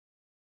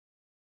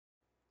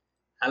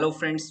Hello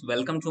friends,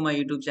 welcome to my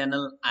YouTube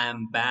channel. I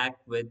am back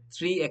with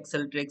 3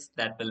 Excel tricks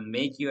that will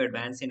make you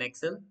advance in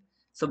Excel.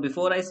 So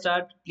before I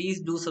start,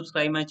 please do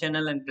subscribe my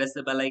channel and press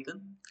the bell icon.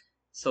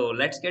 So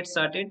let's get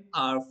started.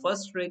 Our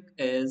first trick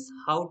is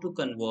how to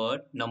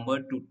convert number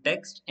to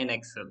text in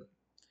Excel.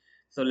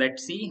 So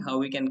let's see how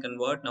we can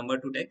convert number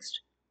to text.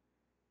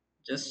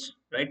 Just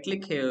right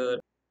click here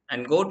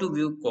and go to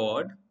view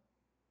code.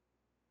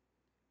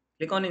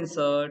 Click on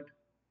insert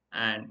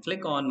and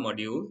click on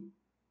module.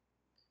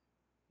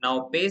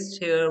 Now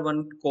paste here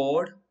one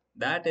code,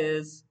 that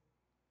is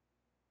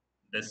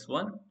this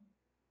one.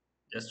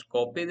 Just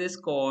copy this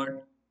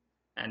code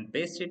and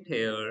paste it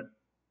here.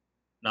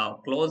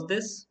 Now close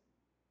this.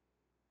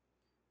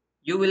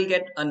 You will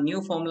get a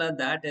new formula,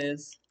 that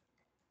is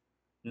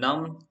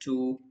num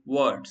to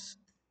words.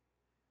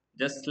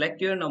 Just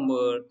select your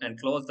number and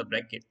close the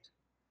bracket.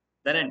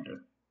 Then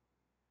enter.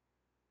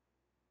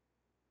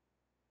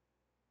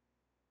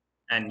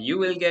 And you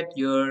will get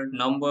your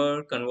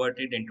number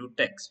converted into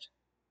text.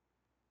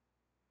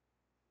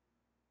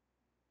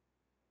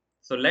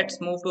 So let's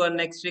move to our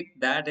next trick,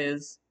 that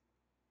is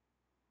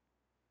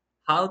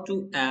how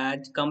to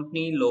add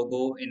company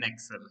logo in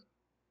Excel.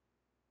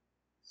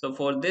 So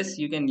for this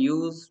you can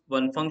use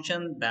one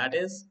function, that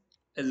is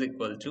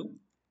equal to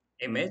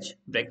image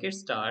bracket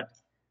start,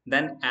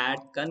 then add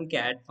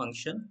concat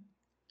function,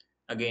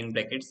 again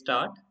bracket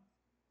start,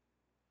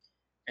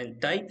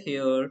 and type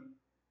here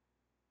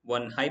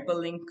one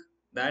hyperlink,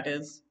 that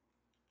is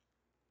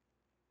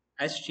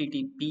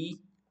https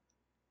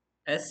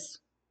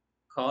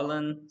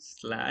colon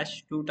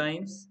slash 2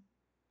 times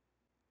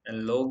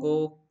and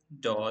logo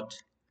dot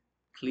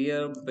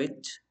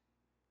clearbit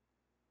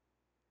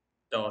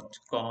dot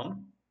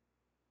com,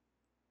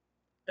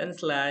 then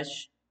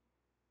slash,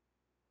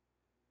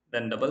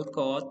 then double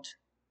quote,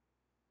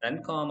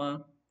 then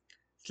comma,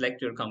 select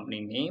your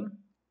company name,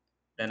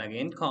 then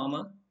again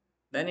comma,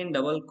 then in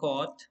double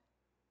quote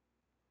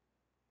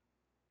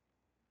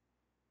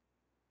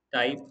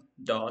type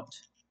dot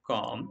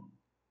com,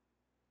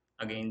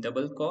 again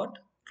double quote,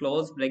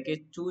 close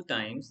bracket 2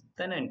 times,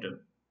 then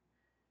enter,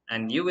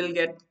 and you will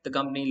get the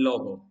company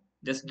logo.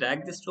 Just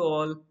drag this to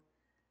all.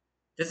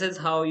 This is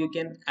how you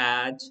can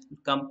add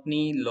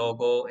company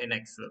logo in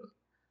Excel.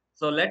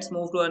 So let's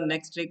move to our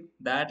next trick,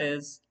 that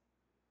is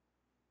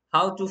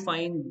how to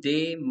find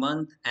day,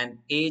 month and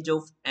age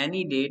of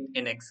any date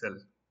in Excel.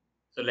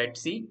 So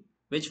let's see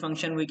which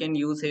function we can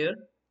use here,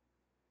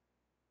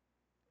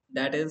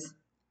 that is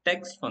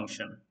text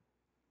function.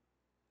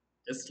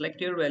 Just select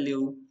your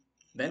value,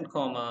 then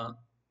comma,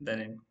 then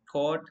in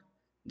quote,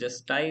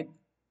 just type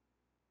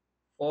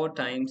 4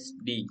 times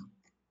D.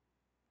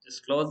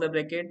 Just close the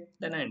bracket,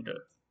 then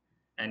enter,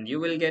 and you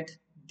will get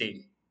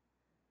day.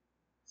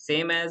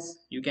 Same as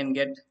you can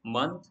get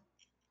month,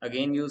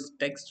 again use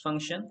text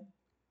function,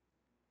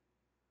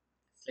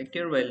 select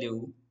your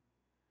value,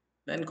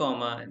 then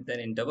comma, then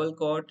in double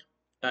quote,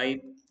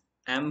 type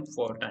M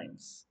 4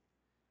 times,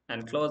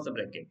 and close the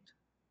bracket.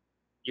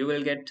 You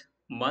will get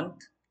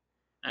month,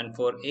 and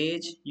for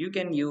age, you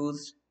can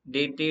use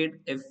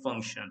dated if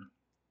function.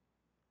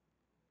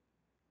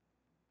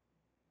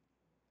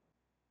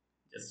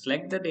 Just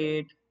select the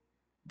date,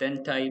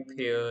 then type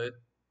here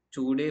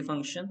today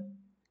function.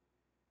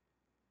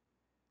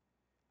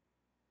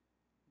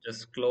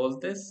 Just close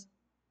this,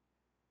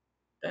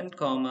 then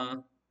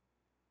comma,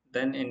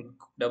 then in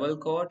double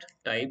quote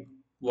type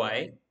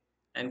Y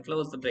and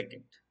close the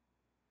bracket.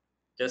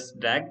 Just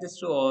drag this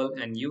to all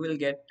and you will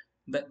get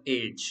the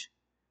age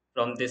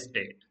from this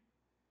date.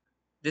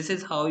 This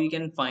is how you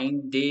can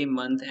find day,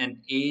 month and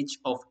age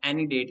of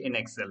any date in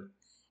Excel.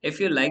 If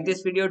you like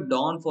this video,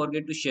 don't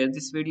forget to share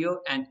this video,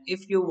 and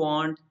if you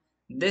want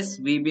this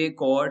VBA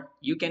code,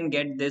 you can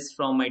get this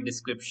from my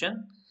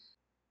description.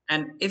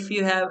 And if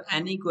you have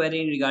any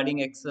query regarding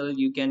Excel,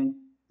 you can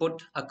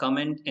put a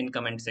comment in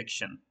comment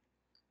section.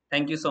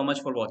 Thank you so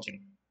much for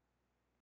watching.